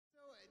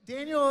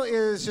Daniel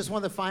is just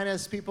one of the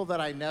finest people that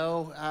I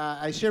know.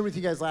 I shared with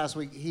you guys last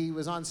week. He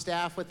was on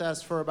staff with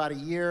us for about a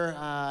year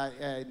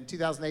in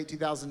 2008,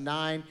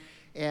 2009,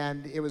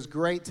 and it was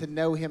great to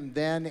know him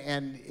then,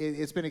 and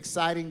it's been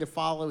exciting to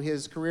follow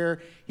his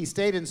career. He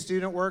stayed in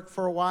student work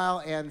for a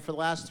while, and for the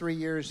last 3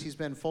 years, he's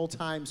been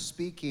full-time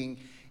speaking,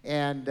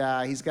 and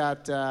he's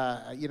got,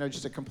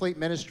 just a complete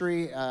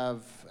ministry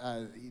of,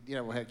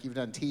 heck, you've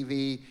done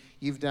TV,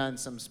 you've done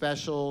some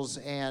specials,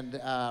 and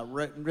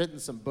written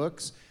some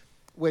books,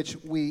 which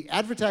we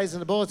advertise in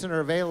the bulletin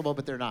are available,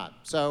 but they're not.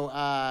 So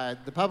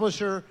the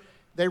publisher,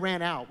 they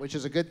ran out, which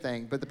is a good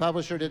thing, but the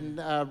publisher didn't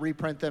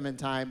reprint them in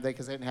time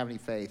because they didn't have any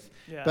faith.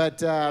 Yeah.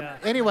 But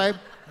anyway,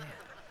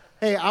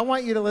 hey, I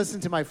want you to listen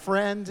to my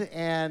friend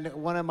and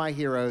one of my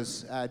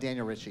heroes,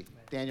 Daniel Ritchie.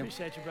 Daniel.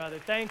 Appreciate you, brother.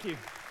 Thank you.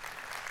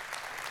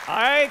 All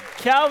right,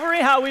 Calvary,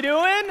 how we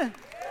doing?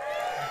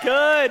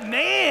 Good,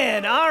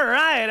 man. All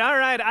right.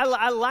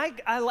 I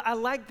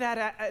like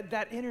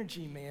that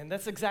energy, man.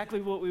 That's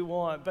exactly what we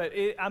want. But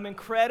I'm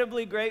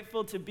incredibly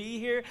grateful to be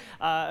here,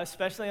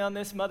 especially on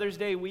this Mother's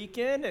Day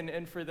weekend.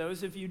 And for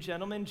those of you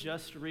gentlemen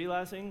just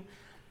realizing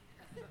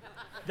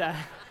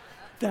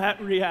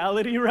that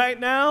reality right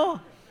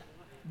now,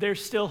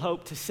 there's still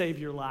hope to save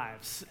your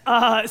lives.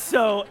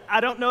 So I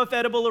don't know if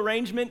Edible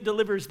Arrangement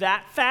delivers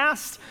that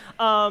fast,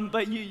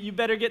 but you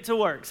better get to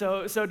work.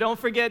 So don't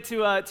forget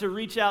to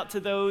reach out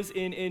to those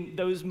in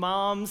those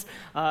moms,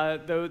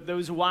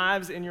 those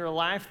wives in your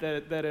life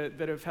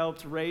that have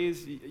helped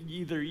raise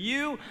either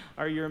you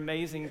or your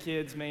amazing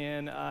kids,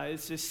 man.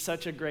 It's just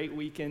such a great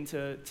weekend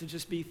to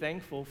just be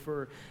thankful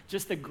for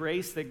just the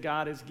grace that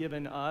God has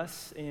given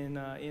us in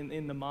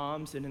the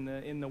moms and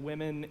in the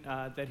women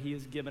that He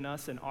has given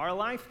us in our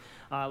life.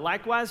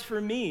 Likewise for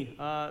me,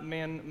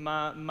 man,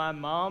 my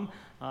mom,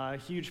 a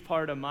huge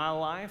part of my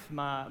life.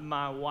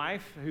 My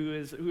wife, who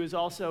is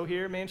also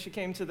here, man, she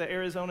came to the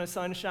Arizona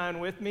sunshine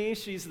with me.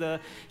 She's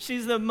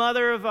the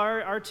mother of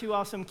our two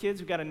awesome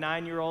kids. We've got a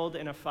 9-year-old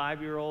and a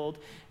 5-year-old,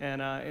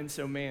 and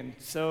so, man,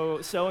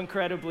 so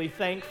incredibly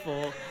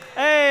thankful.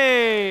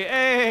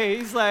 Hey,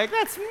 he's like,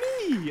 that's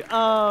me.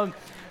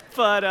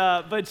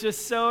 But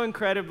just so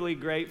incredibly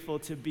grateful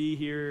to be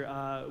here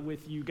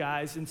with you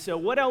guys. And so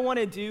what I want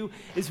to do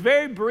is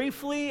very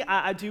briefly,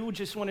 I do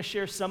just want to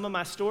share some of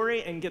my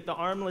story and get the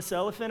armless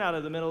elephant out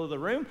of the middle of the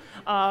room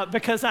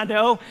because I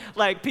know,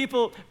 like,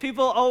 people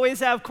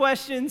always have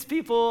questions.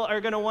 People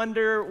are going to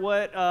wonder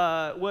what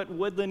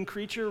woodland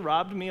creature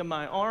robbed me of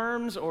my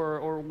arms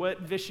or what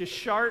vicious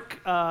shark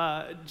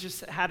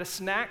just had a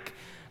snack.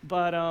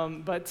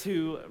 But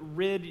to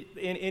rid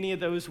in any of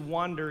those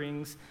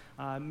wanderings,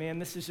 man,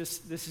 this is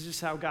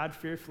just how God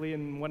fearfully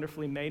and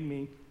wonderfully made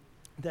me.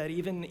 That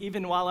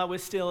even while I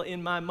was still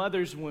in my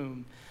mother's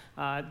womb,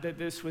 that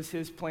this was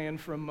His plan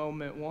from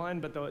moment one.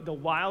 But the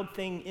wild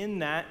thing in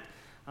that,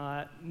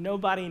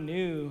 nobody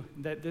knew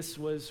that this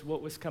was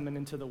what was coming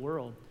into the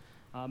world.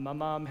 My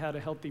mom had a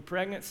healthy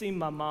pregnancy.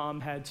 My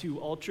mom had 2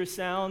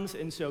 ultrasounds,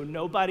 and so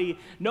nobody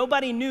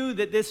knew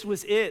that this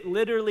was it,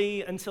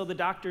 literally until the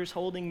doctor's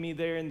holding me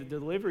there in the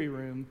delivery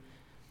room.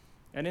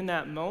 And in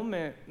that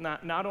moment,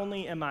 not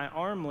only am I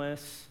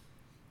armless,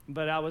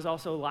 but I was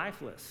also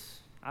lifeless.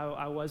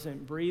 I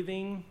wasn't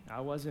breathing.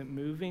 I wasn't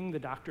moving. The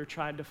doctor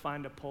tried to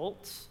find a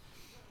pulse,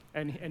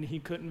 and he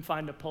couldn't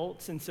find a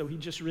pulse, and so he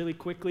just really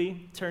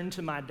quickly turned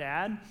to my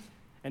dad,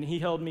 and he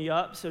held me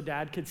up so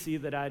Dad could see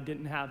that I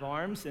didn't have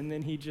arms, and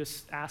then he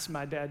just asked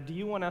my dad, do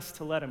you want us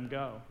to let him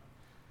go?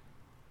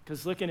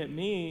 Because looking at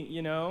me,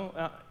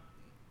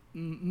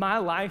 my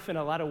life in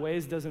a lot of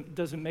ways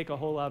doesn't make a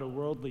whole lot of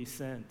worldly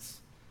sense.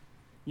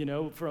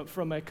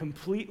 From a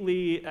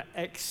completely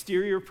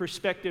exterior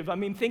perspective. I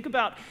mean, think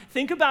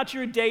about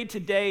your day to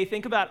day.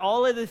 Think about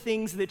all of the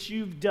things that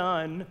you've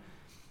done,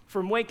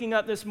 from waking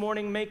up this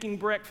morning, making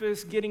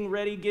breakfast, getting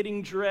ready,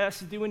 getting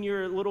dressed, doing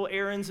your little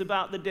errands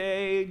about the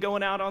day,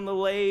 going out on the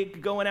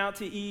lake, going out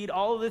to eat,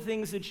 all of the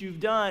things that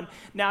you've done.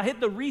 Now hit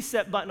the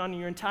reset button on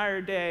your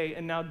entire day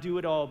and now do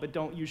it all, but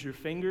don't use your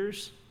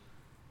fingers.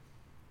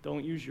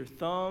 Don't use your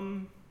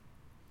thumb,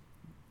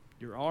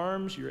 your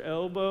arms, your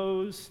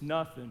elbows,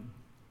 nothing.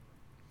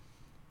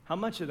 How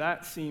much of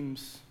that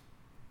seems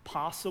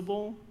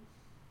possible?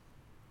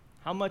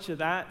 How much of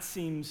that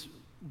seems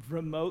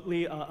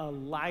remotely a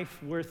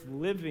life worth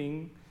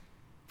living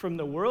from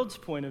the world's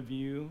point of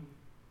view?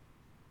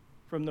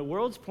 From the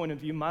world's point of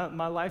view,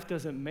 my life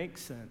doesn't make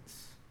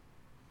sense.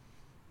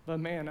 But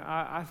man,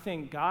 I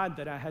thank God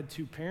that I had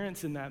 2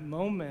 parents in that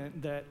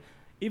moment that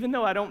even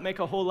though I don't make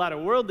a whole lot of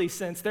worldly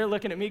sense, they're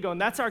looking at me going,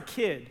 that's our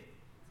kid.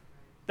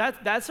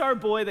 That's our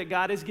boy that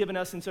God has given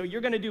us, and so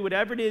you're going to do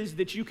whatever it is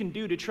that you can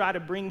do to try to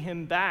bring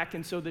him back.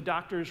 And so the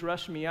doctors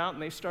rushed me out,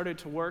 and they started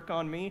to work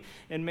on me.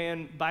 And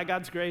man, by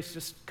God's grace,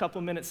 just a couple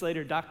minutes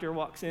later, doctor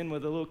walks in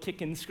with a little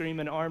kicking,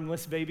 screaming,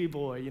 armless baby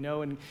boy,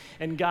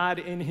 and God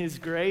in His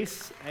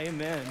grace,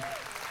 amen.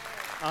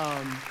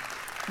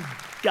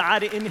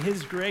 God in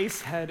His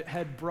grace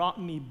had brought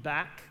me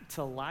back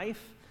to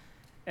life.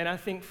 And I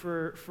think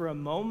for a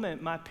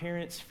moment, my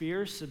parents'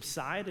 fear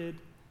subsided.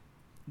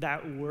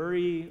 That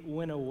worry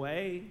went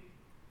away.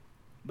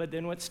 But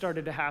then what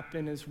started to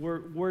happen is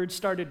word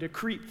started to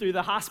creep through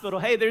the hospital.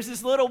 Hey, there's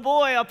this little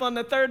boy up on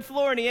the 3rd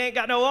floor and he ain't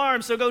got no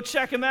arms, so go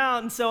check him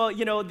out. And so,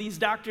 these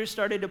doctors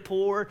started to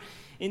pour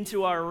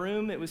into our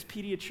room. It was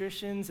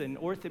pediatricians and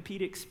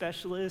orthopedic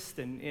specialists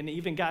and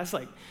even guys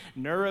like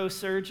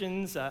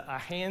neurosurgeons. A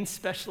hand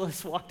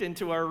specialist walked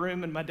into our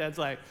room and my dad's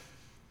like,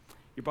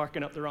 "You're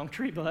barking up the wrong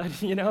tree, bud."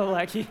 He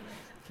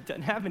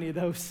doesn't have any of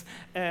those.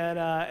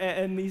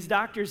 And these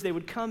doctors, they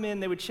would come in,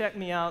 they would check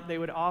me out, they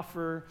would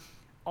offer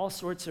all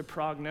sorts of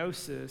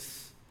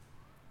prognosis,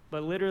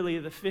 but literally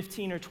the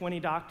 15 or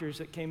 20 doctors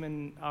that came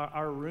in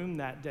our room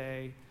that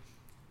day,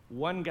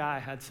 one guy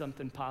had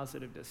something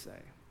positive to say.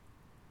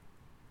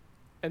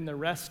 And the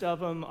rest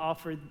of them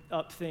offered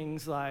up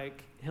things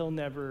like, he'll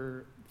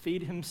never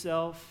feed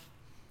himself,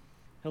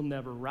 he'll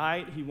never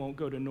write, he won't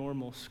go to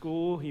normal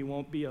school, he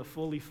won't be a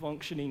fully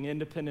functioning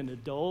independent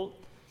adult.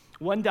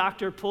 One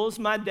doctor pulls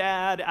my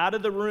dad out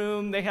of the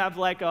room, they have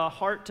like a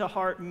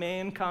heart-to-heart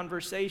man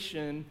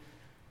conversation,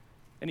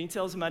 and he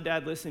tells my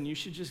dad, "Listen, you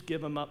should just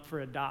give him up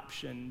for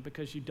adoption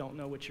because you don't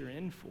know what you're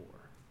in for."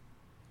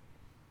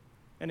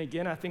 And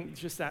again, I think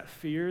just that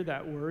fear,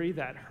 that worry,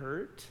 that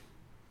hurt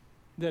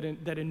that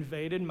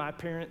invaded my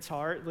parents'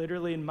 heart,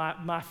 literally in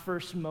my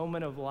first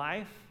moment of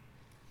life,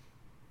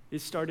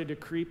 it started to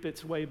creep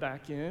its way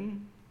back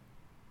in.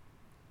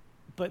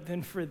 But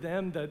then for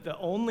them, the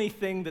only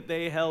thing that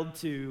they held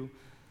to,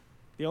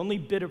 the only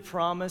bit of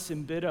promise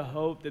and bit of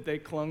hope that they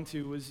clung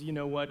to was,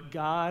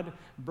 God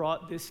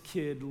brought this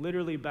kid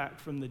literally back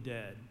from the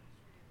dead.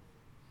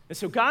 And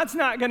so God's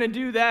not going to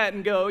do that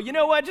and go, "You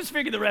know what, just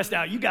figure the rest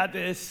out. You got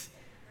this."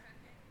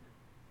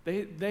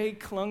 They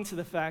clung to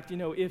the fact,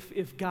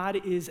 if God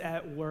is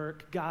at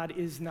work, God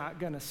is not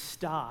going to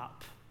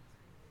stop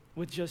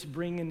with just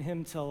bringing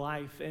him to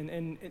life.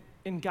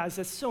 And guys,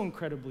 that's so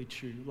incredibly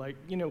true.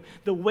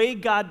 The way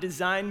God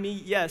designed me,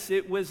 yes,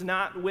 it was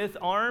not with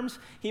arms.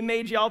 He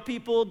made y'all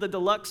people the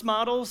deluxe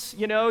models.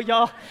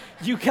 Y'all,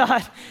 you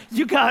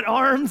got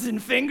arms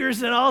and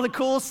fingers and all the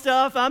cool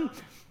stuff.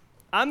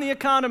 I'm the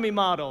economy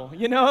model.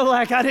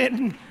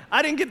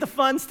 I didn't get the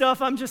fun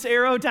stuff. I'm just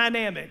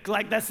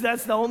aerodynamic.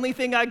 That's the only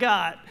thing I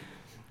got.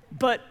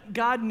 But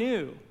God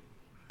knew.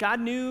 God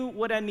knew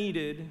what I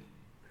needed.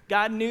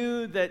 God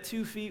knew that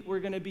 2 feet were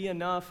going to be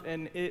enough,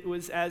 and it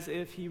was as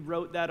if he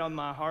wrote that on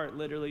my heart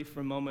literally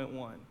from moment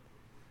one.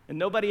 And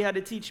nobody had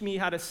to teach me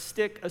how to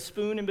stick a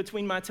spoon in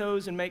between my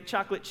toes and make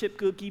chocolate chip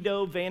cookie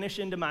dough vanish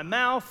into my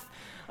mouth.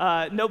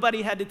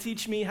 Nobody had to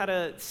teach me how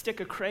to stick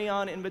a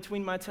crayon in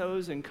between my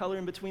toes and color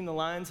in between the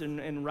lines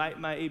and write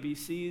my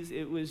ABCs.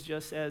 It was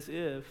just as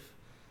if,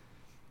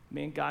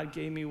 God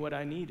gave me what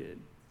I needed.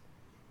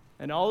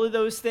 And all of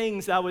those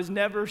things I was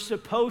never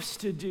supposed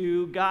to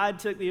do, God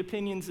took the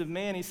opinions of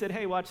man. He said,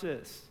 "Hey, watch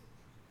this."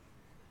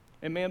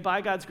 And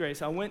by God's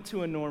grace, I went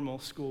to a normal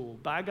school.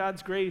 By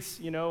God's grace,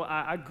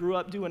 I grew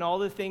up doing all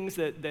the things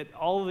that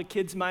all of the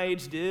kids my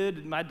age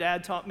did. My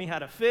dad taught me how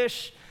to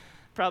fish.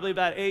 Probably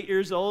about 8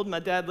 years old, my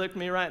dad looked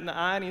me right in the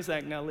eye and he's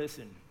like, "Now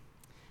listen,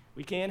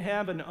 we can't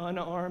have an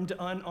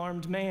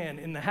unarmed man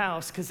in the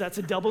house because that's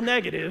a double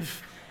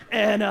negative."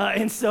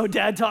 And so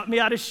Dad taught me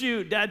how to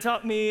shoot. Dad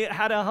taught me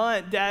how to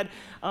hunt. Dad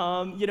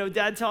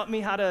taught me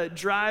how to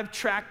drive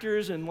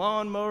tractors and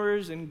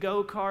lawnmowers and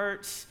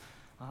go-karts.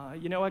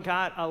 I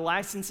got a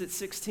license at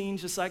 16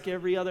 just like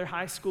every other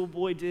high school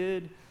boy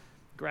did.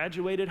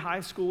 Graduated high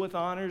school with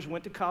honors,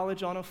 went to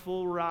college on a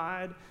full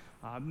ride.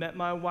 Met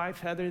my wife,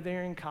 Heather,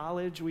 there in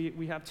college.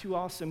 We have 2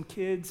 awesome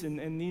kids,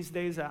 and these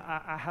days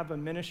I have a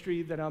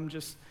ministry that I'm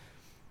just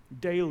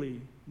daily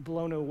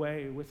blown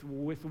away with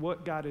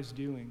what God is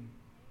doing.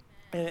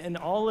 And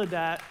all of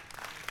that,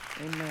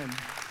 amen.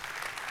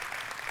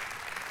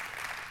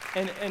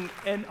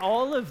 And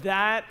all of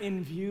that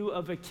in view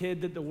of a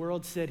kid that the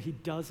world said he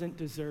doesn't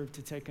deserve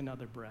to take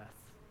another breath.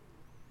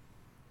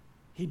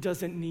 He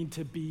doesn't need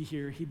to be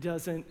here. He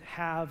doesn't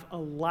have a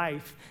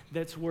life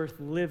that's worth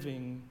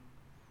living.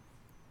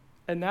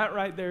 And that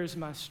right there is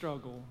my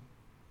struggle.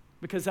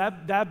 Because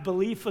that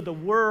belief of the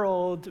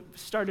world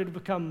started to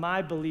become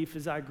my belief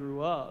as I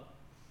grew up.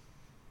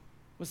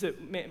 Was that,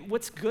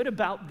 what's good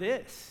about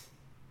this?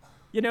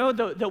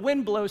 The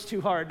wind blows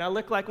too hard, and I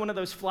look like one of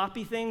those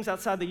floppy things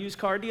outside the used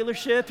car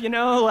dealership,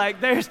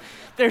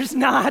 there's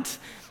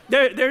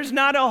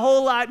not a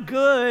whole lot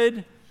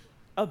good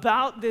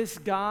about this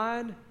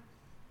God.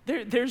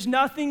 There's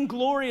nothing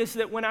glorious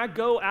that when I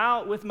go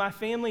out with my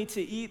family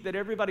to eat that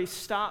everybody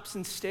stops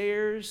and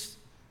stares.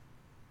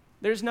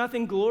 There's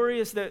nothing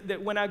glorious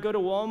that when I go to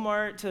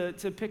Walmart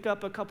to pick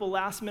up a couple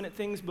last-minute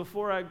things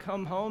before I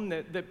come home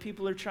that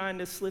people are trying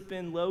to slip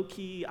in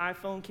low-key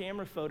iPhone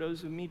camera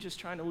photos of me just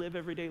trying to live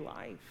everyday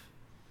life.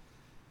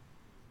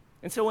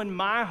 And so in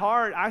my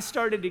heart, I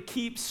started to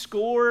keep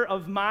score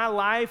of my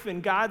life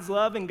and God's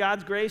love and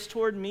God's grace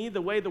toward me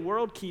the way the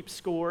world keeps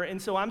score.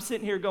 And so I'm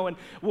sitting here going,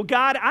 "Well,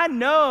 God, I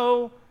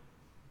know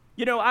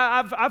You know,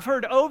 I've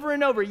heard over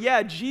and over,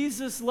 yeah,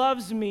 Jesus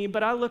loves me,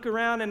 but I look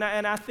around and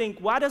I think,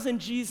 why doesn't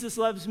Jesus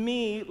love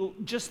me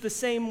just the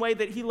same way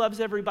that he loves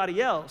everybody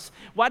else?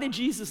 Why did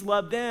Jesus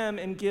love them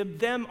and give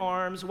them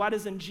arms? Why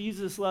doesn't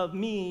Jesus love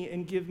me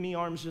and give me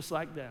arms just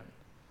like them?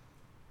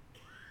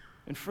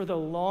 And for the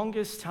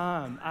longest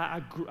time,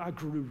 I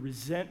grew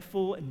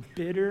resentful and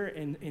bitter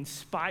and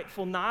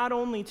spiteful, not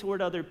only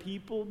toward other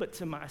people, but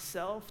to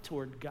myself,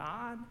 toward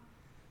God.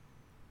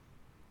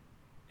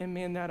 And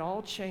man, that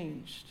all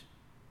changed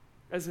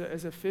as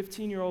a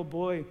 15-year-old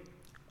boy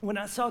when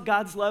I saw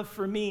God's love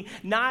for me,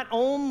 not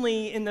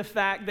only in the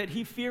fact that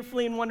he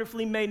fearfully and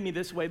wonderfully made me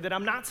this way, that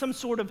I'm not some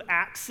sort of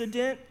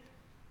accident,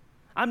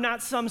 I'm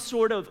not some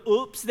sort of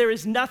oops. There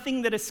is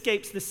nothing that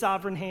escapes the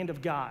sovereign hand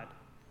of God.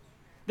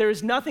 There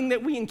is nothing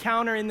that we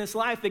encounter in this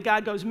life that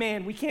God goes,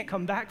 man, we can't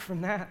come back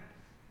from that.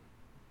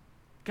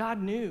 God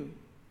knew.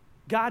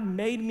 God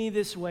made me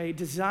this way,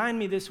 designed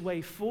me this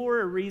way for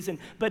a reason.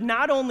 But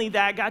not only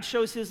that, God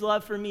shows his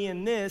love for me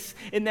in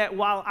that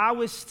while I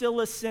was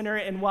still a sinner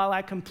and while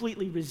I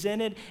completely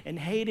resented and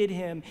hated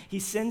him, he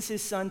sends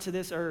his son to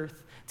this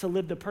earth to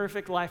live the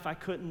perfect life I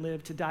couldn't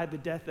live, to die the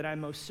death that I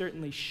most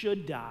certainly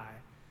should die,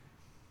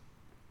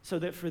 so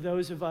that for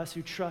those of us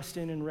who trust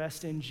in and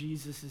rest in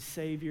Jesus as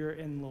Savior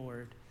and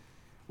Lord,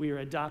 we are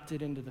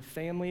adopted into the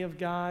family of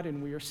God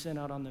and we are sent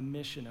out on the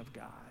mission of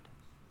God.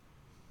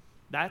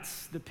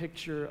 That's the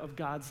picture of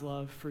God's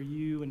love for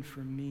you and for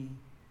me.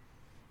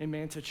 And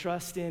man, to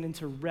trust in and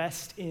to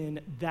rest in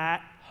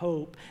that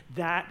hope,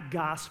 that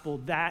gospel,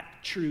 that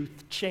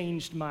truth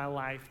changed my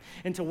life.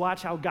 And to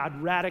watch how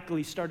God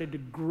radically started to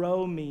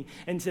grow me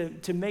and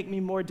to make me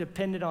more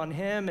dependent on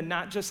him and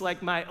not just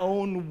like my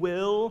own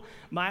will,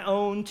 my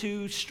own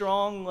two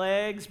strong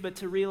legs, but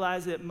to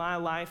realize that my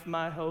life,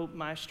 my hope,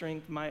 my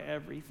strength, my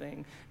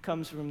everything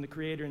comes from the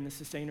creator and the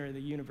sustainer of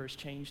the universe,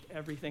 changed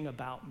everything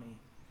about me.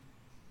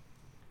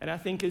 And I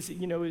think as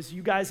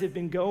you guys have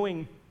been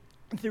going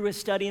through a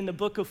study in the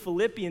book of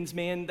Philippians,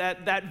 man,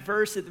 that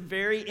verse at the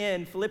very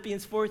end,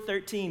 Philippians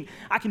 4:13,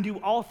 I can do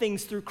all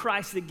things through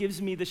Christ that gives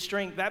me the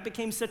strength. That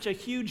became such a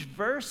huge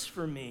verse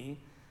for me.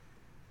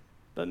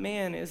 But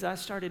man, as I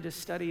started to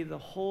study the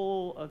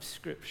whole of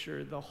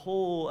Scripture, the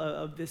whole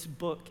of this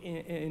book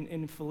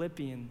in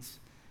Philippians,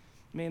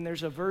 man,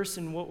 there's a verse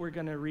in what we're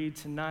going to read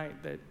tonight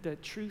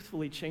that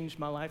truthfully changed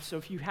my life. So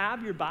if you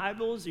have your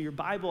Bibles or your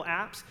Bible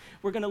apps,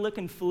 we're going to look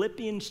in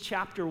Philippians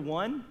chapter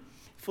 1.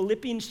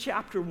 Philippians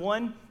chapter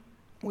 1,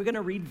 we're going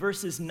to read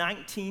verses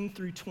 19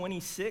 through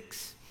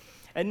 26.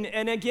 And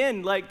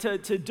again, like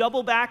to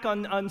double back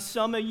on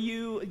some of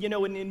you,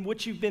 in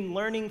what you've been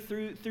learning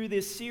through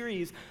this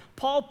series,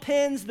 Paul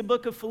pens the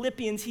book of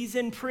Philippians. He's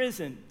in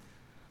prison.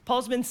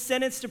 Paul's been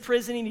sentenced to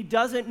prison, and he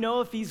doesn't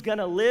know if he's going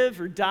to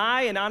live or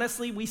die. And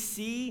honestly, we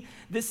see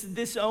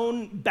this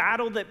own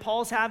battle that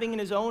Paul's having in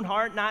his own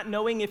heart, not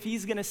knowing if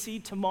he's going to see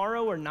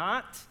tomorrow or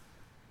not.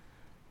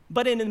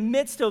 But in the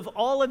midst of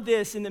all of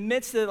this, in the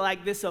midst of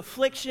like this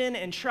affliction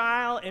and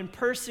trial and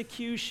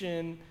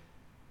persecution,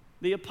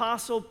 the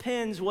apostle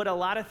pens what a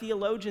lot of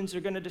theologians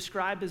are going to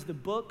describe as the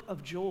book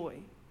of joy.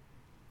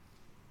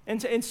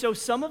 And so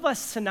some of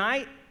us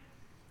tonight,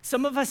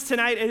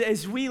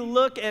 as we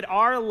look at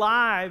our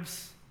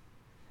lives,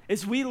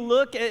 as we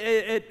look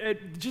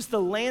at just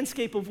the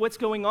landscape of what's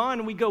going on,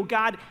 and we go,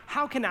 God,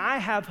 how can I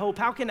have hope?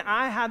 How can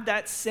I have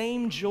that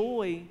same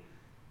joy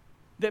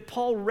that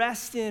Paul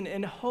rests in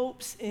and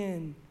hopes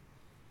in?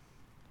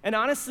 And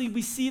honestly,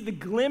 we see the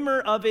glimmer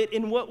of it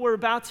in what we're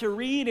about to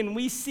read, and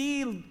we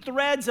see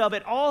threads of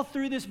it all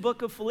through this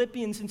book of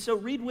Philippians. And so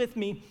read with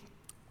me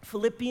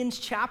Philippians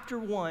chapter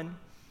 1,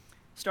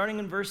 starting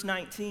in verse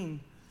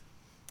 19.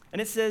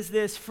 And it says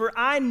this, "For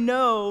I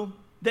know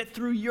that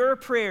through your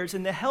prayers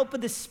and the help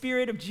of the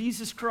Spirit of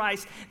Jesus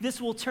Christ,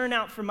 this will turn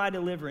out for my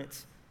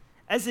deliverance,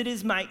 as it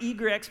is my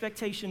eager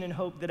expectation and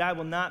hope that I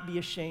will not be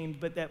ashamed,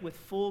 but that with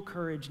full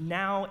courage,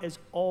 now as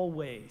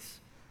always,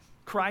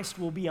 Christ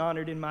will be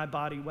honored in my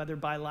body, whether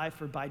by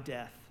life or by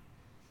death.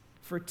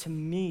 For to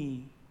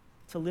me,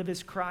 to live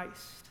is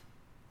Christ,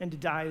 and to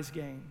die is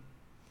gain.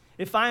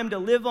 If I am to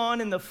live on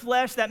in the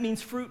flesh, that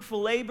means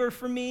fruitful labor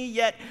for me,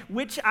 yet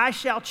which I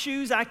shall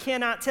choose, I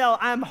cannot tell.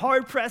 I am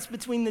hard-pressed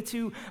between the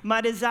two.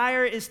 My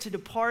desire is to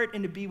depart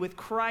and to be with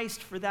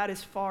Christ, for that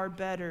is far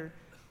better.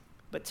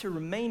 But to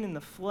remain in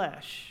the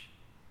flesh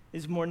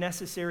is more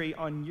necessary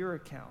on your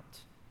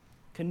account.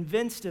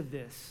 Convinced of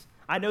this,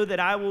 I know that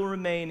I will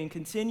remain and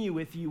continue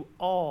with you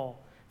all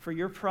for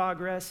your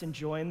progress and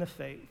joy in the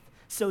faith,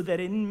 so that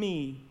in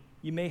me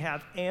you may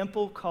have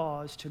ample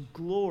cause to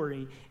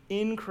glory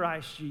in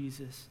Christ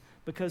Jesus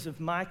because of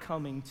my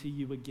coming to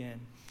you again."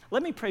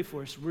 Let me pray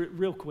for us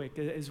real quick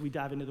as we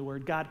dive into the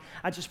Word. God,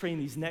 I just pray in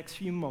these next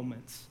few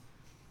moments,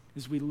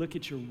 as we look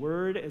at your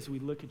Word, as we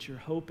look at your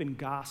hope and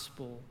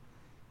gospel,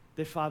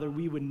 that, Father,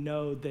 we would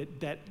know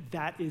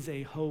that is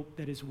a hope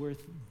that is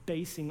worth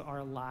basing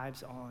our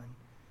lives on.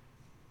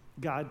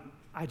 God,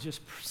 I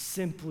just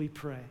simply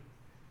pray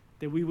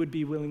that we would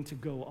be willing to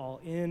go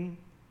all in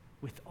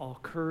with all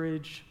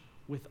courage,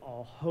 with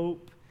all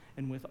hope,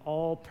 and with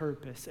all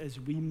purpose as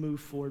we move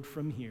forward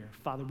from here.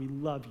 Father, we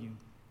love you,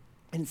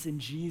 and it's in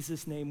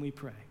Jesus' name we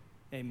pray.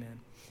 Amen.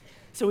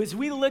 So as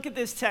we look at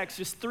this text,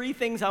 just three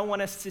things I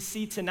want us to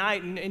see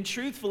tonight, and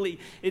truthfully,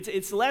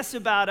 it's less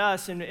about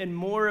us and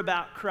more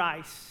about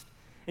Christ.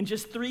 And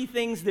just three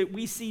things that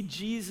we see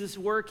Jesus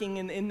working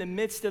in the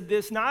midst of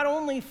this, not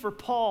only for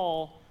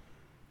Paul,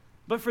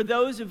 but for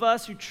those of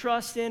us who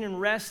trust in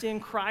and rest in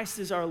Christ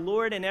as our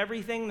Lord and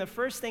everything. The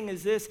first thing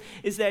is this,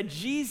 is that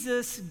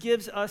Jesus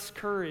gives us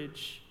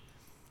courage.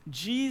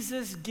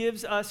 Jesus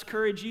gives us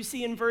courage. You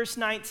see in verse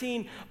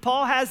 19,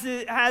 Paul has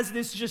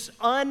this just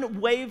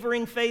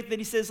unwavering faith that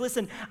he says,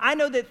 listen, I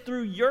know that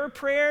through your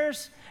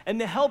prayers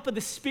and the help of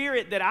the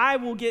Spirit that I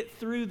will get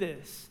through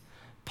this.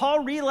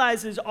 Paul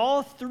realizes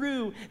all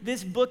through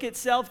this book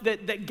itself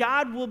that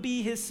God will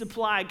be his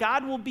supply,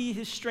 God will be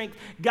his strength,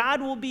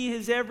 God will be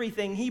his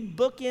everything. He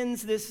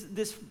bookends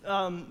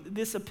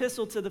this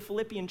epistle to the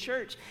Philippian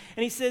church,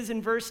 and he says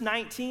in verse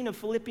 19 of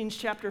Philippians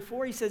chapter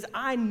 4, he says,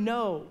 I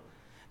know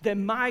that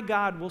my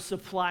God will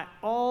supply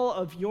all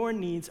of your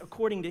needs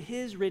according to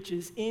his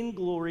riches in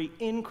glory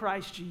in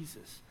Christ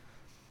Jesus.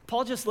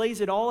 Paul just lays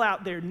it all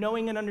out there,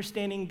 knowing and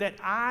understanding that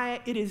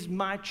it is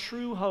my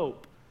true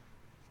hope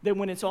that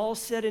when it's all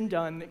said and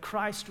done, that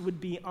Christ would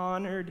be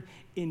honored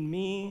in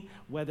me,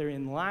 whether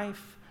in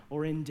life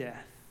or in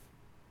death.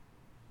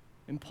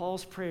 And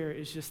Paul's prayer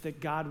is just that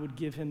God would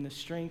give him the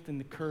strength and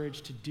the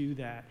courage to do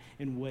that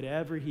in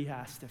whatever he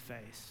has to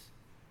face.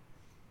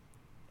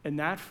 And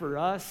that for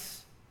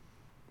us,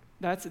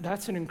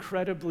 that's an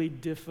incredibly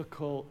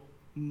difficult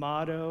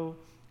motto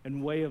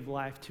and way of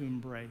life to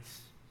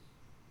embrace.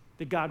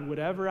 That God,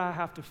 whatever I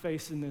have to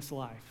face in this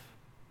life,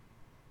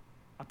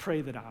 I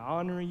pray that I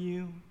honor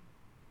you.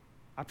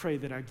 I pray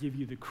that I give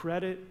you the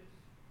credit.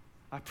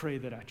 I pray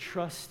that I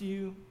trust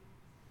you.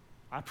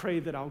 I pray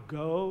that I'll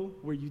go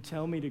where you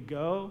tell me to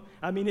go.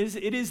 I mean,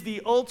 it is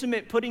the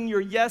ultimate putting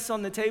your yes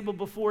on the table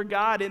before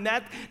God, and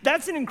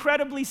that's an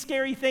incredibly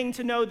scary thing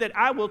to know, that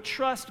I will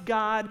trust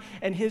God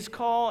and his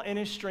call and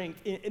his strength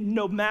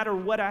no matter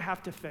what I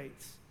have to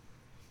face.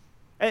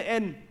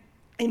 And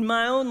in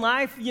my own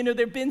life, there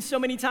have been so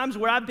many times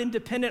where I've been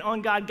dependent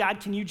on God.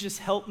 God, can you just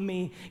help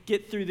me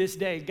get through this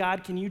day?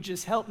 God, can you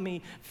just help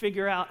me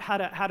figure out how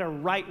to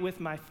write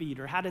with my feet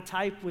or how to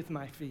type with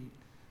my feet?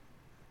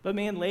 But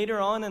man, later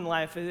on in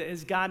life,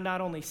 as God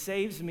not only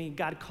saves me,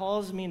 God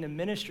calls me into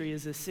ministry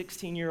as a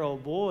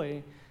 16-year-old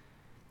boy.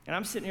 And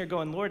I'm sitting here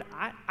going, Lord,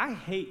 I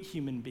hate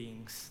human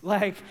beings.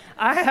 Like,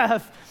 I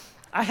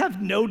have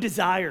no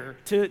desire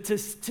to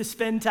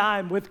spend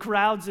time with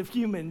crowds of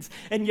humans,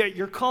 and yet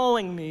you're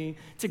calling me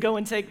to go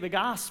and take the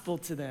gospel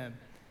to them.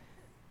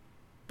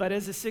 But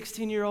as a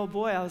 16-year-old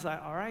boy, I was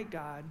like, all right,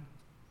 God,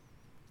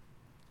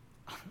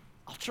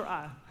 I'll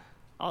try.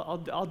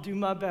 I'll do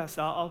my best.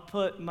 I'll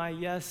put my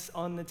yes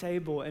on the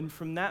table. And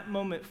from that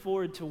moment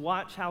forward, to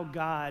watch how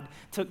God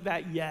took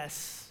that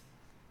yes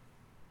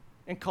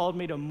and called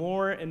me to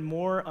more and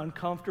more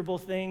uncomfortable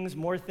things,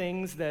 more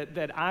things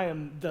that I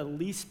am the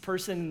least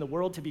person in the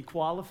world to be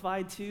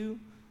qualified to.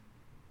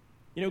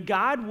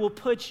 God will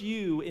put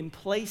you in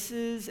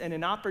places and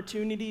in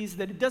opportunities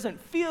that it doesn't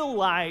feel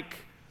like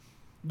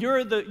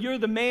you're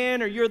the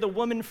man or you're the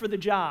woman for the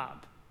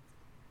job.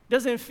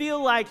 Doesn't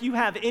feel like you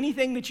have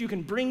anything that you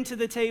can bring to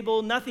the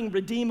table, nothing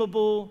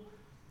redeemable.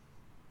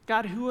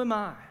 God, who am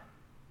I?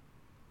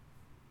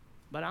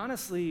 But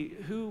honestly,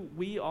 who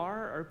we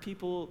are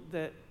people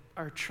that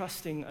are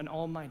trusting an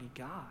almighty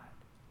God.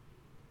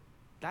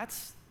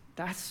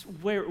 That's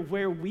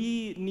where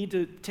we need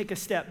to take a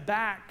step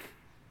back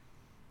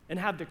and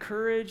have the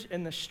courage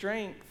and the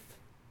strength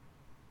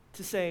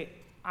to say,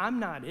 I'm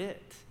not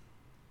it.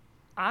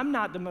 I'm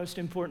not the most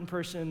important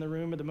person in the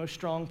room or the most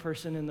strong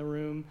person in the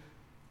room.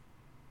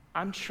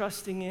 I'm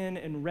trusting in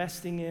and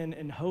resting in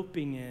and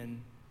hoping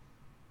in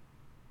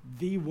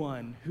the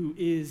one who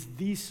is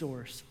the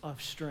source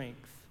of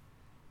strength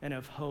and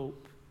of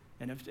hope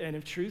and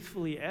of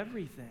truthfully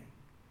everything.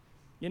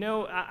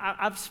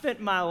 I've spent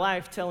my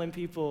life telling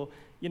people,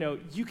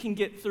 you can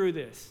get through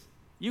this.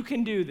 You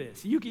can do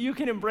this. You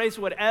can embrace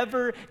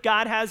whatever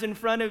God has in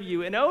front of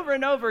you. And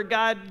over,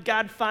 God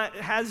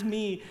has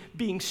me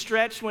being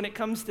stretched when it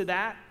comes to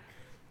that.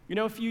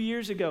 A few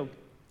years ago,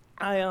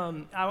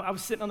 I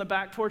was sitting on the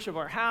back porch of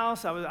our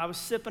house. I was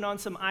sipping on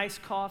some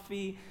iced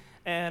coffee,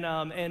 and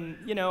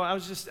I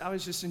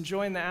was just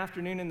enjoying the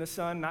afternoon in the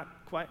sun, not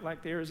quite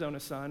like the Arizona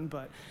sun,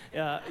 but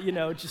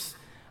just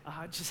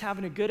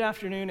having a good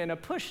afternoon. And a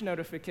push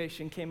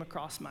notification came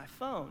across my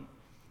phone.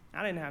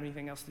 I didn't have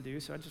anything else to do,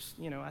 so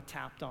I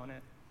tapped on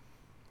it,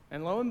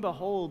 and lo and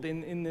behold,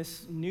 in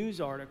this news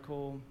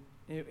article,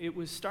 it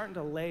was starting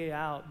to lay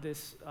out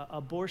this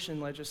abortion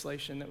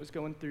legislation that was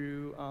going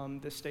through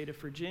the state of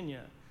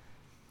Virginia.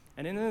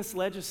 And in this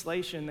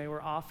legislation, they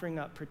were offering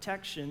up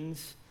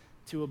protections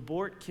to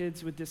abort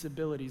kids with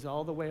disabilities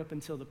all the way up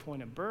until the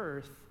point of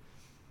birth.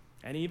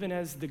 And even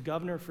as the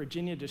governor of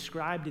Virginia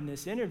described in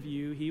this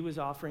interview, he was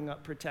offering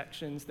up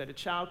protections that a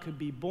child could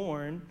be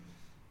born,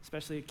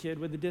 especially a kid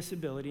with a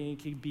disability, and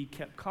he could be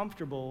kept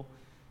comfortable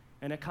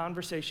and a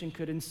conversation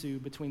could ensue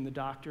between the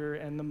doctor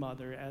and the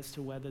mother as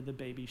to whether the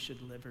baby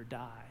should live or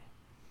die.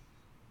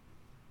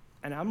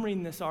 And I'm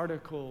reading this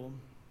article,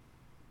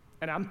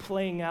 and I'm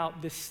playing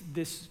out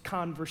this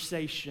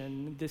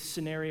conversation, this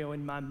scenario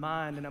in my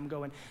mind, and I'm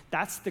going,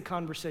 that's the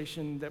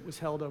conversation that was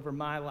held over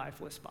my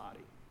lifeless body.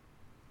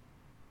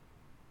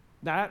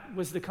 That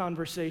was the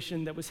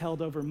conversation that was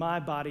held over my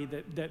body,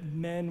 that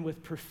men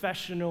with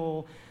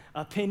professional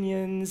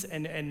opinions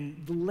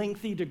and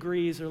lengthy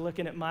degrees are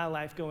looking at my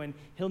life going,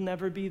 he'll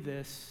never be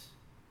this.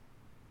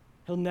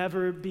 He'll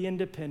never be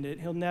independent.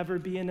 He'll never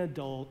be an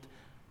adult.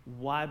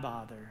 Why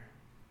bother?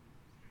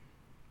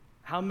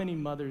 How many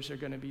mothers are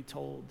going to be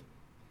told,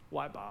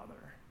 why bother?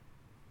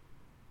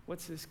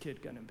 What's this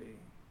kid going to be?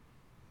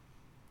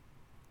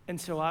 And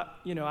so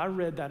I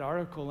read that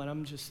article, and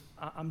I'm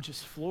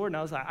just floored, and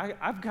I was like,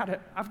 I've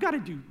got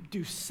to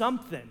do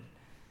something.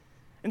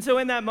 And so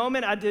in that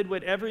moment, I did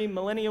what every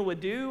millennial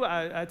would do.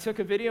 I took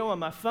a video on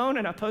my phone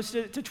and I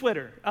posted it to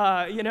Twitter.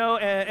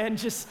 And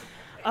just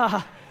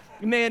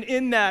man,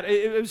 in that,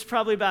 it was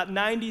probably about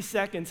 90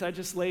 seconds. I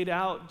just laid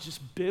out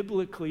just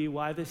biblically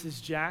why this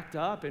is jacked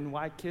up and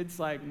why kids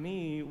like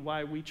me,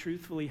 why we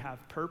truthfully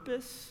have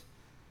purpose,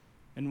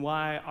 and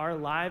why our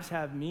lives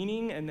have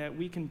meaning, and that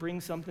we can bring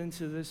something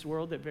to this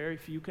world that very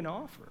few can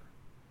offer.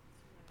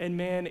 And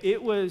man,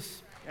 it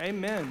was,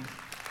 amen.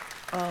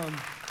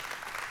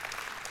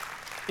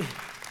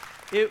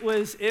 It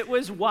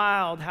was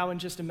wild how in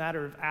just a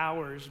matter of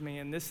hours,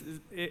 man,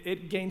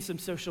 it gained some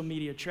social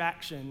media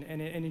traction,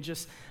 and in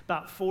just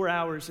about 4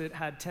 hours, it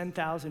had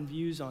 10,000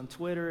 views on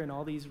Twitter and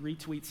all these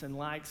retweets and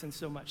likes, and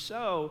so much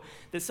so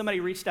that somebody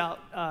reached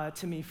out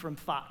to me from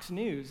Fox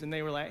News, and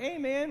they were like, hey,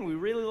 man, we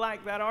really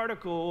like that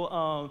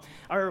article,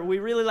 or we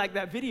really like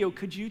that video.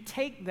 Could you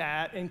take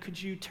that and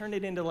could you turn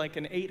it into like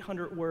an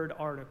 800-word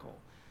article?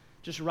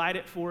 Just write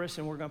it for us,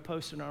 and we're going to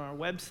post it on our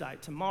website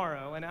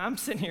tomorrow. And I'm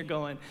sitting here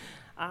going,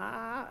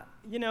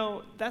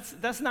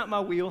 that's not my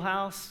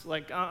wheelhouse.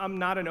 Like, I'm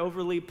not an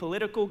overly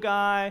political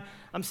guy.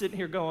 I'm sitting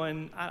here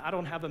going, I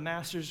don't have a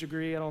master's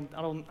degree. I'm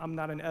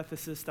not an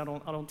ethicist.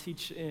 I don't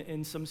teach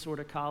in some sort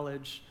of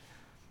college.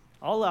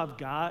 All I've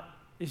got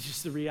is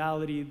just the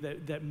reality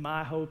that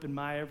my hope and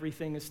my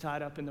everything is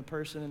tied up in the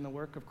person and the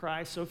work of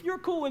Christ. So if you're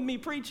cool with me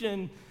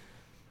preaching,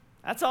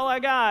 that's all I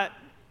got.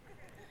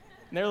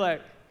 And they're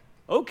like,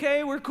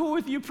 okay, we're cool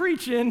with you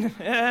preaching.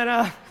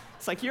 And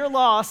it's like, you're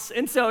lost.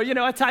 And so,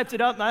 I typed it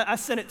up and I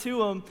sent it to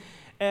them.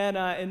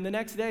 And the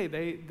next day,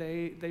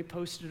 they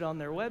posted it on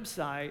their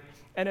website.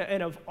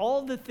 And of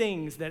all the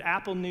things that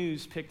Apple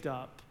News picked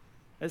up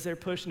as their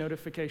push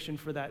notification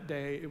for that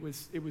day, it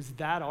was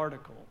that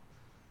article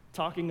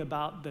talking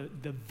about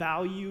the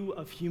value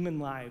of human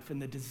life and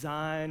the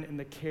design and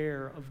the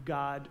care of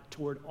God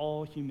toward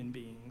all human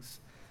beings.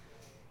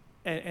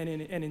 And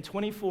in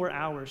 24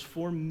 hours,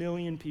 4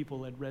 million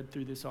people had read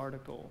through this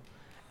article.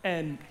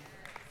 And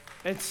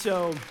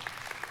so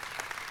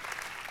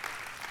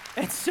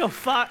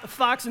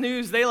Fox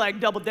News, they like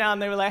doubled down.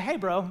 They were like, hey,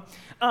 bro,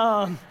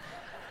 can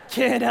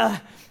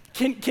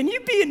you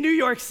be in New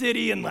York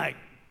City in like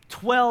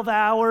 12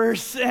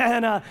 hours?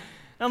 And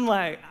I'm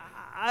like,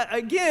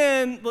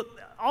 look,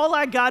 all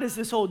I got is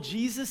this whole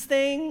Jesus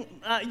thing.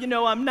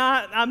 I'm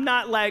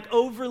not like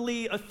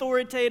overly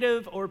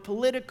authoritative or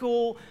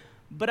political,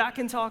 but I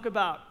can talk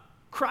about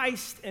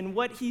Christ and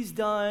what he's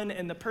done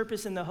and the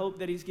purpose and the hope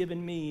that he's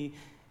given me.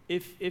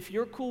 If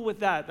you're cool with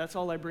that, that's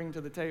all I bring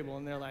to the table.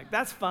 And they're like,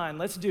 that's fine,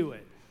 let's do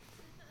it.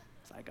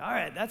 It's like, all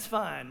right, that's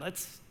fine,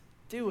 let's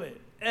do it.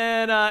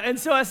 And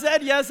so I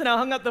said yes, and I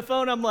hung up the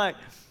phone. I'm like,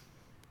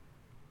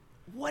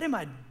 what am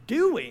I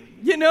doing?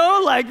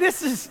 Like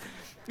this is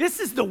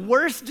the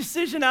worst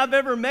decision I've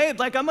ever made.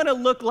 Like, I'm gonna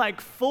look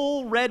like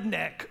full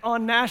redneck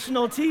on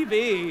national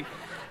TV.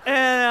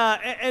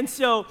 And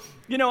so,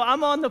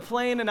 I'm on the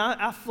plane and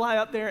I fly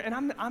up there,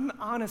 and I'm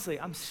honestly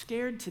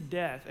scared to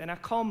death. And I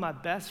call my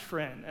best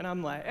friend and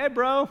I'm like, hey,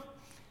 bro,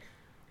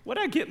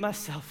 what'd I get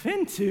myself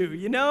into?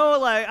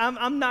 Like,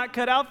 I'm not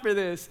cut out for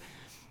this.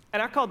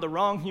 And I called the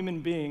wrong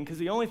human being, because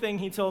the only thing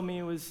he told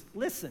me was,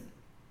 listen,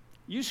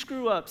 you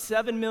screw up,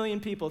 7 million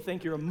people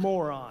think you're a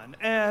moron.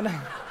 And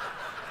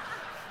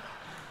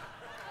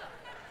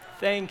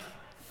thank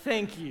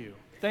you.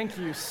 Thank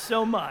you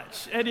so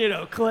much. And,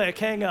 click,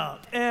 hang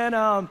up.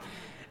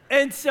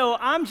 And so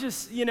I'm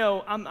just,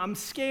 I'm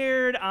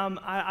scared.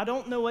 I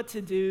don't know what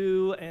to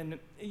do. And,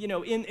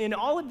 in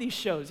all of these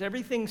shows,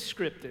 everything's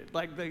scripted.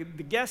 Like the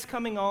guests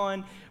coming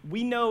on,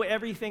 we know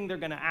everything they're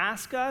going to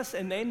ask us,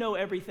 and they know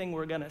everything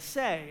we're going to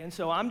say. And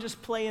so I'm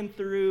just playing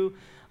through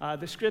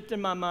the script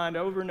in my mind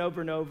over and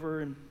over and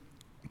over, and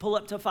pull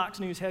up to Fox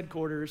News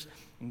headquarters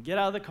and get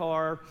out of the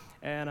car,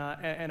 and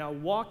I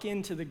walk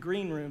into the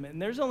green room,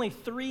 and there's only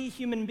 3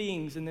 human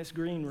beings in this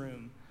green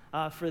room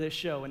for this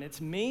show, and it's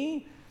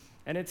me,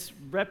 and it's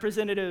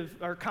Representative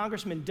or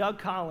Congressman Doug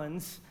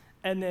Collins,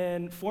 and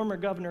then former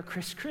Governor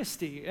Chris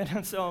Christie.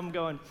 And so I'm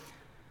going,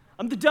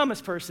 I'm the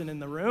dumbest person in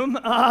the room,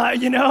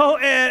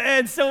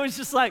 and so it's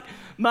just like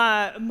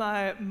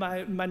my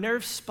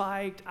nerves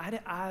spiked.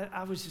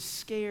 I was just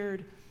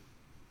scared.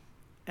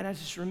 And I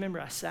just remember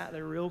I sat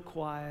there real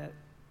quiet.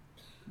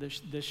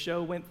 The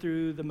show went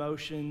through the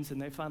motions, and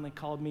they finally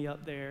called me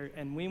up there,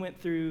 and we went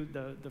through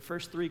the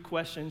first 3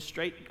 questions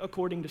straight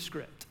according to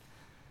script.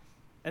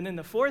 And then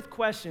the 4th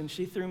question,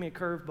 she threw me a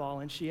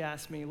curveball, and she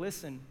asked me,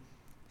 listen,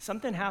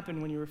 something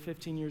happened when you were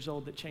 15 years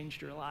old that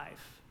changed your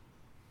life.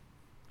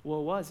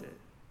 What was it?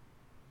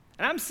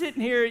 And I'm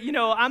sitting here,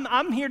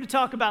 I'm here to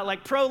talk about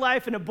like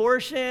pro-life and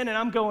abortion, and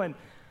I'm going,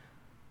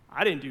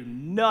 I didn't do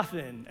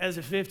nothing as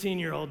a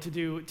 15-year-old to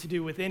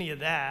do with any of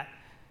that.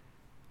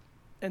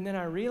 And then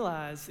I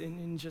realized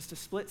in just a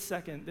split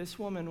second, this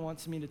woman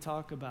wants me to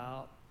talk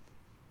about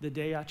the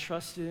day I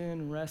trusted in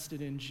and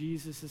rested in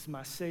Jesus as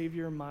my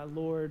Savior, my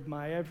Lord,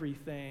 my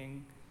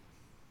everything.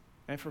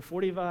 And for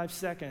 45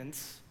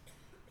 seconds,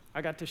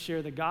 I got to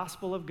share the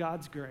gospel of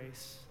God's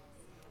grace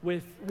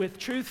with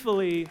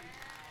truthfully,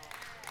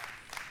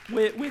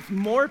 with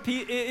more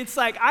people. It's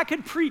like I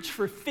could preach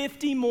for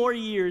 50 more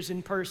years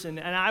in person,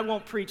 and I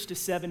won't preach to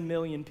 7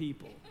 million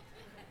people.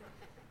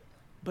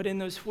 But in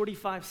those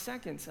 45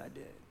 seconds, I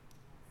did.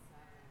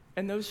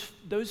 And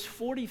those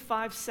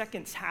 45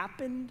 seconds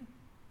happened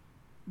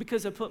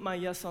because I put my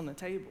yes on the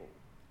table.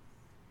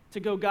 To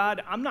go,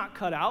 God, I'm not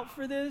cut out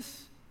for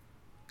this.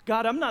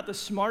 God, I'm not the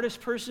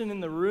smartest person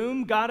in the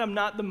room. God, I'm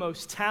not the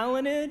most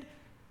talented.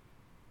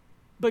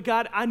 But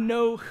God, I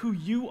know who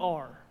you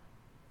are.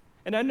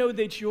 And I know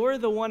that you're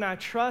the one I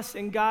trust.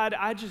 And God,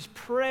 I just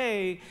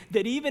pray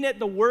that even at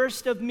the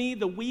worst of me,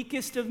 the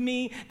weakest of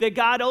me, that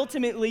God,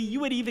 ultimately, you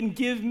would even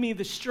give me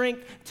the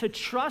strength to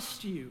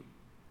trust you.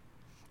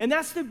 And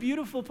that's the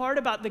beautiful part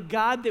about the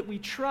God that we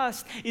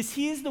trust, is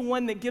he is the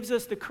one that gives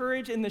us the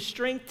courage and the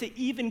strength to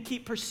even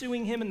keep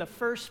pursuing him in the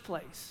first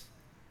place.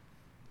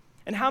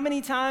 And how many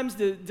times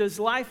does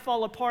life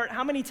fall apart?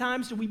 How many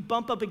times do we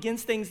bump up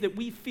against things that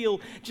we feel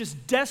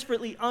just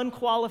desperately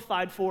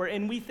unqualified for,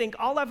 and we think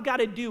all I've got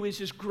to do is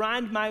just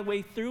grind my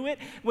way through it,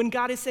 when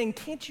God is saying,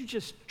 can't you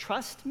just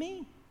trust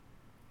me?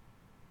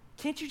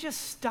 Can't you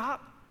just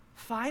stop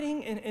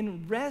fighting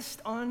and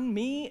rest on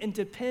me and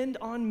depend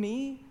on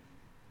me?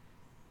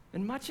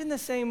 And much in the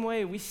same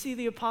way, we see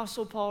the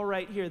Apostle Paul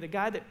right here, the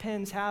guy that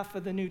pens half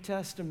of the New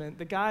Testament,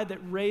 the guy that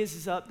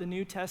raises up the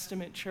New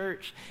Testament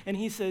church. And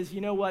he says,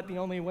 you know what? The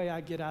only way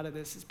I get out of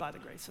this is by the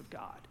grace of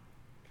God.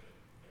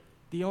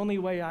 The only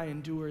way I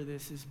endure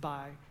this is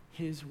by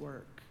his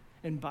work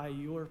and by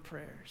your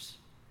prayers.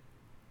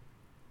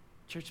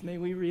 Church, may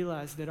we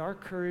realize that our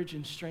courage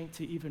and strength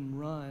to even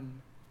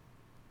run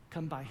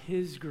come by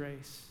his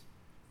grace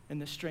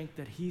and the strength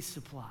that he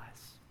supplies.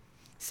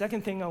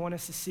 Second thing I want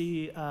us to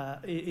see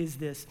is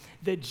this,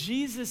 that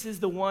Jesus is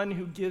the one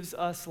who gives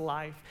us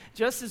life.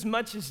 Just as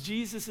much as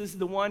Jesus is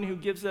the one who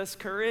gives us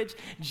courage,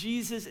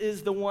 Jesus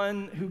is the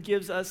one who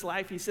gives us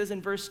life. He says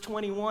in verse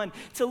 21,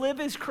 to live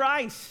is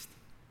Christ,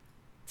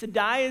 to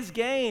die is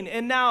gain.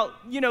 And now,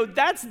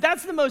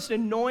 that's the most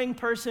annoying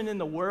person in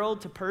the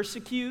world to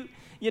persecute,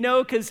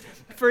 because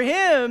for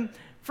him,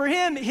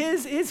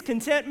 his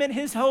contentment,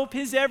 his hope,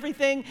 his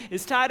everything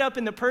is tied up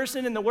in the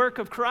person and the work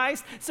of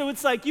Christ. So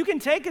it's like you can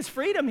take his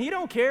freedom. He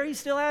don't care. He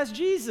still has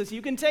Jesus.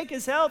 You can take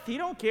his health. He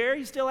don't care.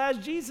 He still has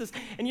Jesus.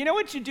 And you know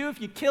what you do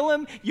if you kill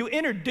him? You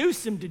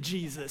introduce him to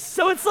Jesus.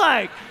 So it's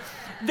like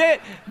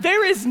that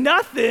there's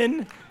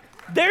nothing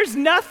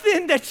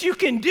that you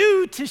can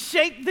do to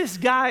shake this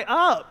guy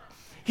up.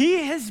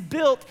 He has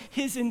built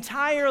his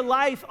entire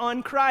life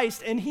on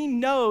Christ, and he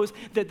knows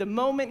that the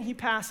moment he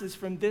passes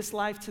from this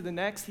life to the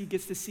next, he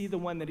gets to see the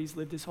one that he's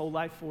lived his whole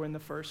life for in the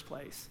first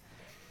place.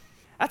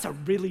 That's a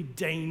really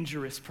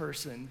dangerous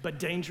person, but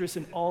dangerous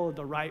in all of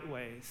the right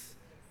ways.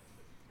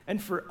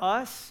 And for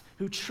us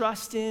who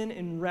trust in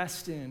and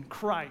rest in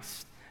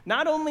Christ,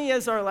 not only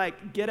as our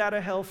get out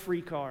of hell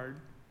free card,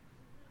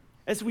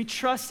 as we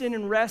trust in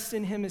and rest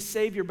in him as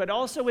Savior, but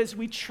also as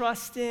we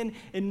trust in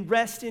and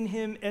rest in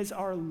him as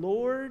our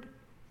Lord,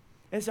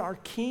 as our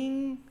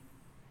King,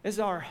 as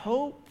our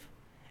hope,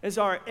 as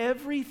our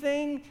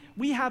everything,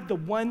 we have the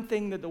one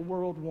thing that the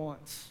world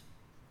wants: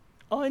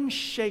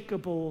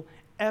 unshakable,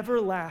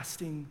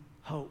 everlasting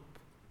hope.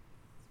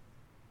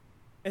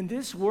 And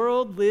this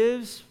world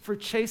lives for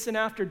chasing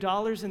after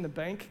dollars in the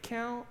bank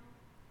account,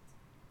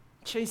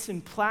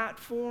 chasing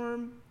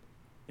platform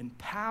and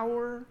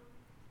power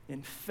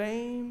and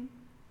fame,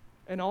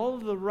 and all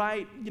of the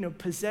right,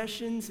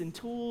 possessions and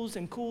tools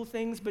and cool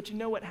things. But you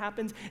know what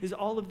happens is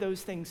all of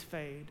those things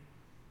fade.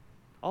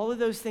 All of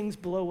those things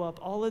blow up.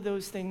 All of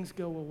those things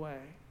go away.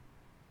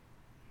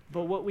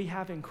 But what we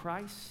have in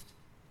Christ,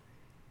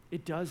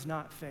 it does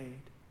not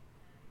fade.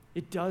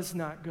 It does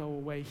not go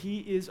away. He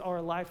is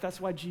our life. That's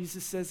why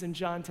Jesus says in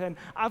John 10,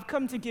 I've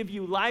come to give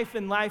you life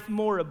and life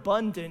more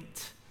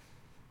abundant.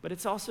 But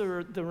it's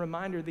also the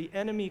reminder the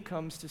enemy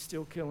comes to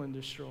steal, kill, and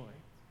destroy.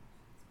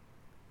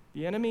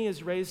 The enemy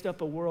has raised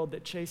up a world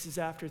that chases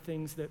after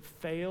things that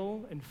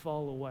fail and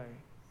fall away.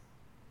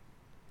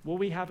 What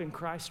we have in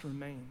Christ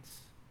remains.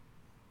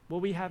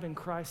 What we have in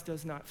Christ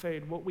does not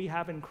fade. What we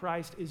have in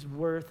Christ is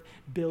worth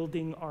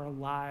building our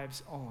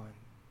lives on.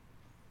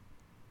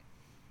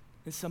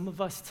 And some of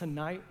us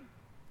tonight,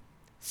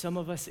 some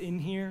of us in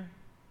here,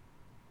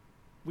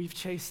 we've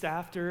chased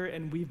after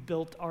and we've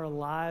built our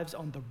lives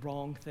on the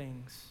wrong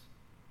things,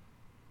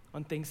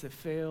 on things that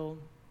fail,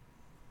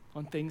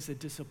 on things that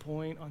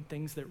disappoint, on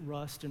things that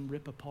rust and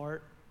rip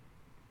apart.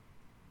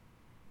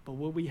 But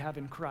what we have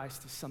in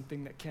Christ is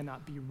something that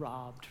cannot be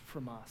robbed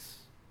from us.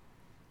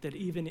 That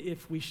even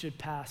if we should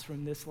pass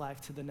from this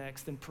life to the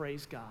next, then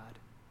praise God,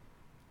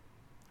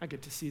 I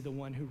get to see the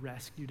one who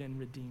rescued and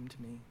redeemed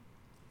me.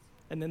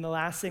 And then the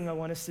last thing I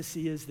want us to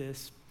see is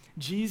this.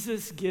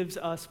 Jesus gives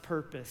us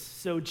purpose.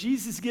 So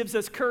Jesus gives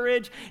us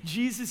courage,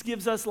 Jesus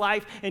gives us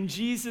life, and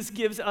Jesus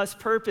gives us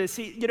purpose.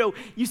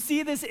 You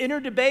see this inner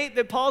debate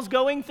that Paul's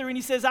going through, and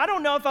he says, I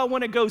don't know if I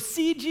want to go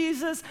see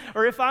Jesus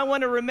or if I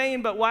want to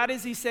remain, but why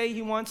does he say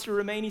he wants to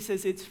remain? He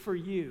says, it's for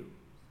you.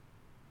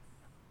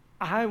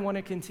 I want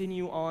to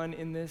continue on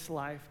in this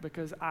life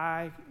because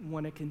I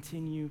want to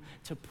continue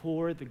to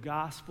pour the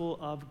gospel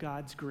of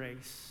God's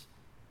grace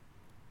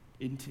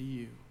into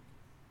you.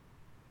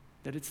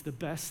 That it's the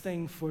best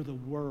thing for the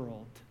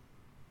world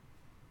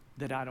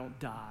that I don't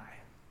die,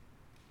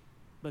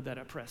 but that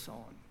I press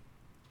on.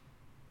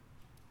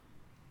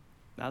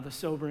 Now, the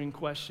sobering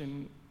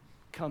question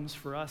comes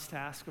for us to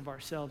ask of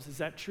ourselves, is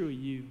that true of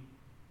you?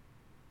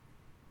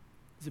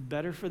 Is it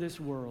better for this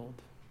world?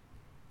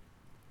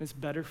 It's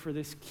better for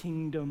this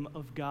kingdom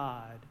of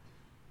God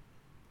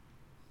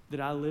that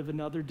I live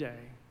another day,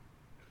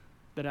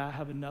 that I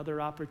have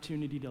another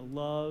opportunity to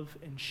love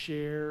and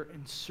share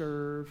and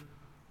serve,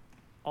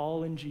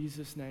 all in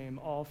Jesus' name,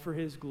 all for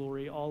his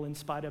glory, all in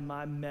spite of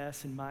my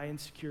mess and my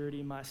insecurity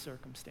and my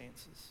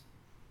circumstances.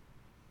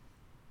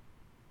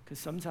 Because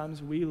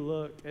sometimes we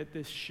look at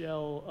this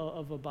shell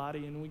of a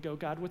body and we go,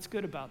 God, what's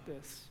good about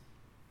this?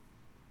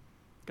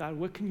 God,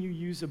 what can you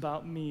use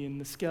about me and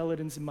the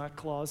skeletons in my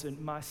closet,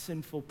 my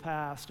sinful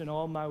past and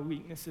all my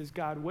weaknesses?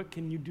 God, what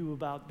can you do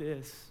about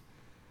this?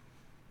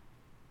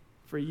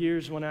 For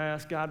years when I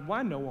asked God,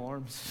 why no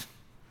arms?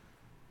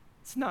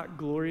 It's not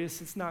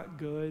glorious, it's not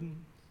good.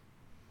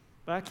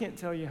 But I can't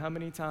tell you how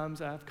many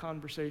times I have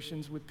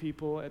conversations with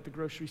people at the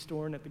grocery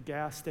store and at the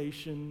gas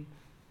station,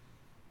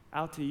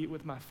 out to eat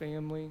with my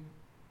family,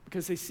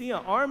 because they see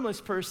an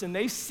armless person.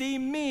 They see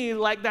me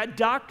like that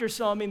doctor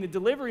saw me in the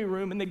delivery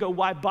room, and they go,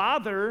 why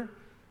bother?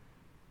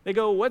 They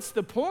go, what's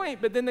the point?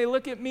 But then they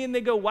look at me and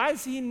they go, why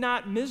is he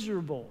not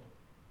miserable?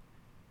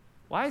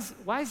 Why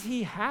is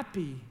he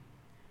happy?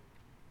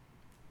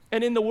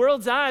 And in the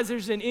world's eyes,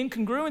 there's an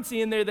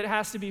incongruency in there that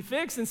has to be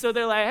fixed. And so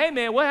they're like, hey,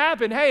 man, what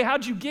happened? Hey,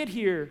 how'd you get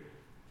here?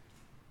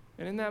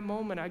 And in that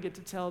moment, I get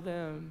to tell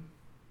them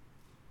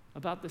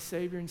about the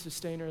Savior and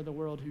Sustainer of the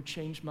world who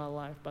changed my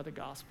life by the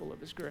gospel of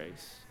his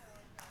grace.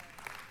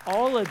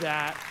 All of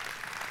that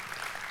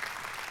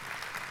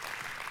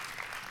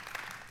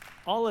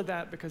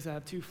because I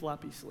have 2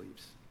 floppy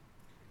sleeves.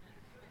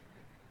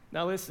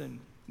 Now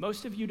listen,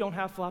 most of you don't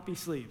have floppy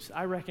sleeves.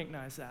 I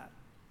recognize that.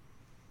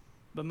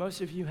 But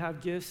most of you have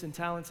gifts and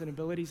talents and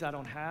abilities I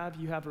don't have.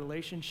 You have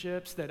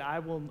relationships that I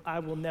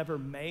will never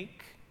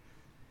make.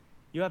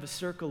 You have a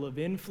circle of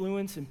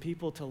influence and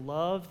people to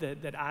love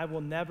that I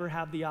will never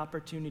have the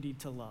opportunity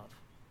to love.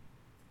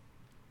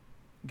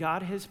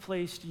 God has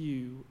placed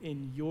you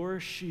in your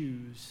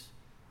shoes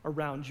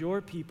around your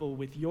people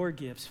with your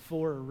gifts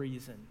for a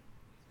reason.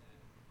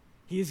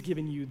 He has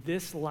given you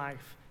this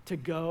life to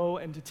go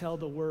and to tell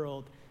the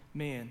world,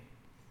 man,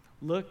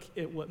 look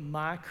at what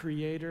my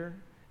Creator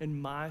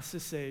and my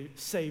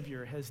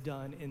Savior has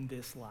done in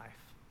this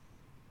life.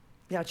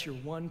 That's your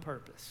one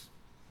purpose.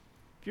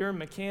 If you're a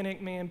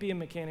mechanic, man, be a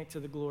mechanic to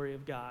the glory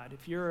of God.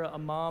 If you're a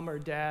mom or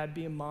dad,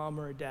 be a mom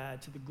or a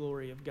dad to the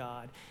glory of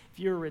God. If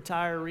you're a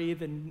retiree,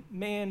 then,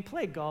 man,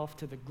 play golf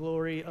to the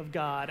glory of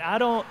God.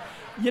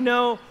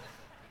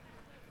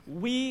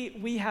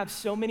 We have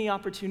so many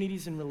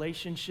opportunities and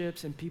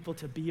relationships and people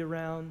to be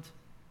around,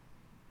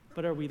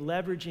 but are we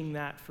leveraging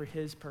that for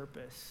his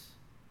purpose?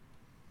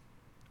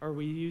 Are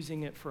we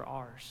using it for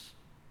ours?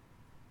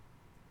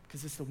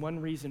 Because it's the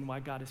one reason why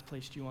God has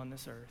placed you on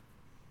this earth.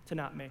 To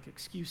not make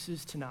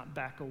excuses, to not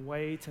back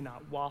away, to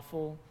not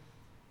waffle,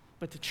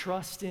 but to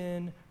trust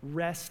in,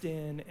 rest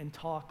in, and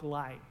talk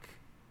like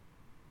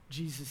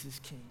Jesus is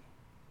King.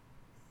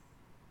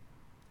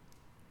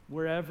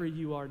 Wherever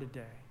you are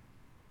today,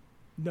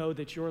 know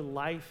that your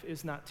life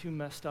is not too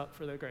messed up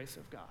for the grace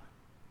of God.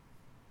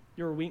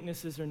 Your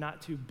weaknesses are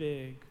not too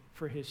big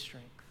for his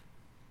strength.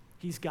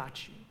 He's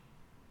got you.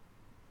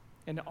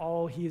 And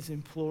all he is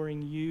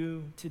imploring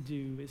you to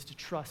do is to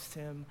trust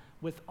him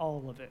with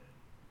all of it.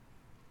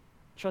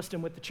 Trust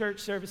him with the church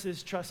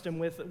services. Trust him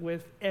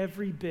with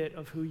every bit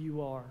of who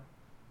you are.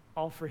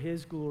 All for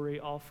his glory,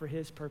 all for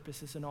his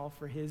purposes, and all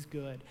for his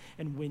good.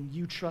 And when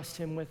you trust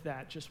him with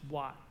that, just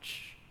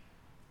watch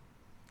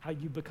how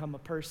you become a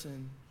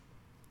person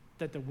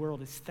that the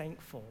world is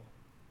thankful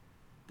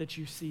that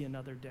you see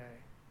another day.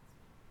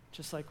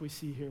 Just like we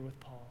see here with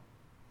Paul.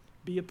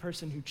 Be a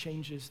person who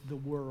changes the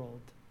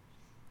world,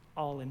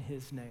 all in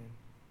his name.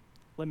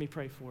 Let me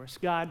pray for us.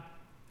 God,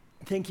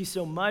 thank you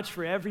so much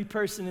for every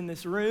person in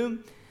this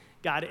room.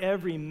 God,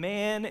 every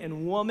man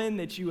and woman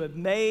that you have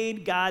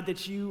made, God,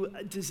 that you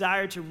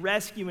desire to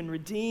rescue and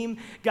redeem,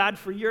 God,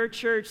 for your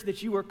church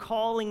that you are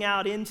calling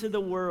out into the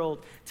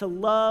world to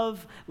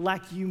love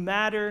like you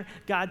matter,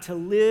 God, to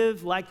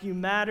live like you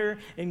matter,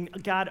 and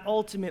God,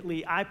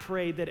 ultimately, I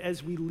pray that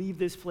as we leave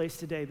this place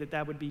today, that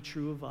that would be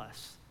true of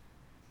us.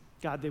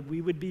 God, that we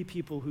would be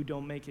people who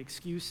don't make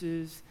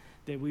excuses,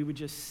 that we would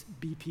just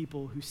be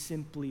people who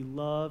simply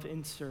love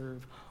and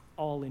serve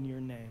all in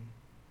your name.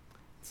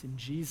 It's in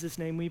Jesus'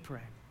 name we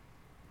pray.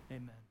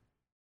 Amen.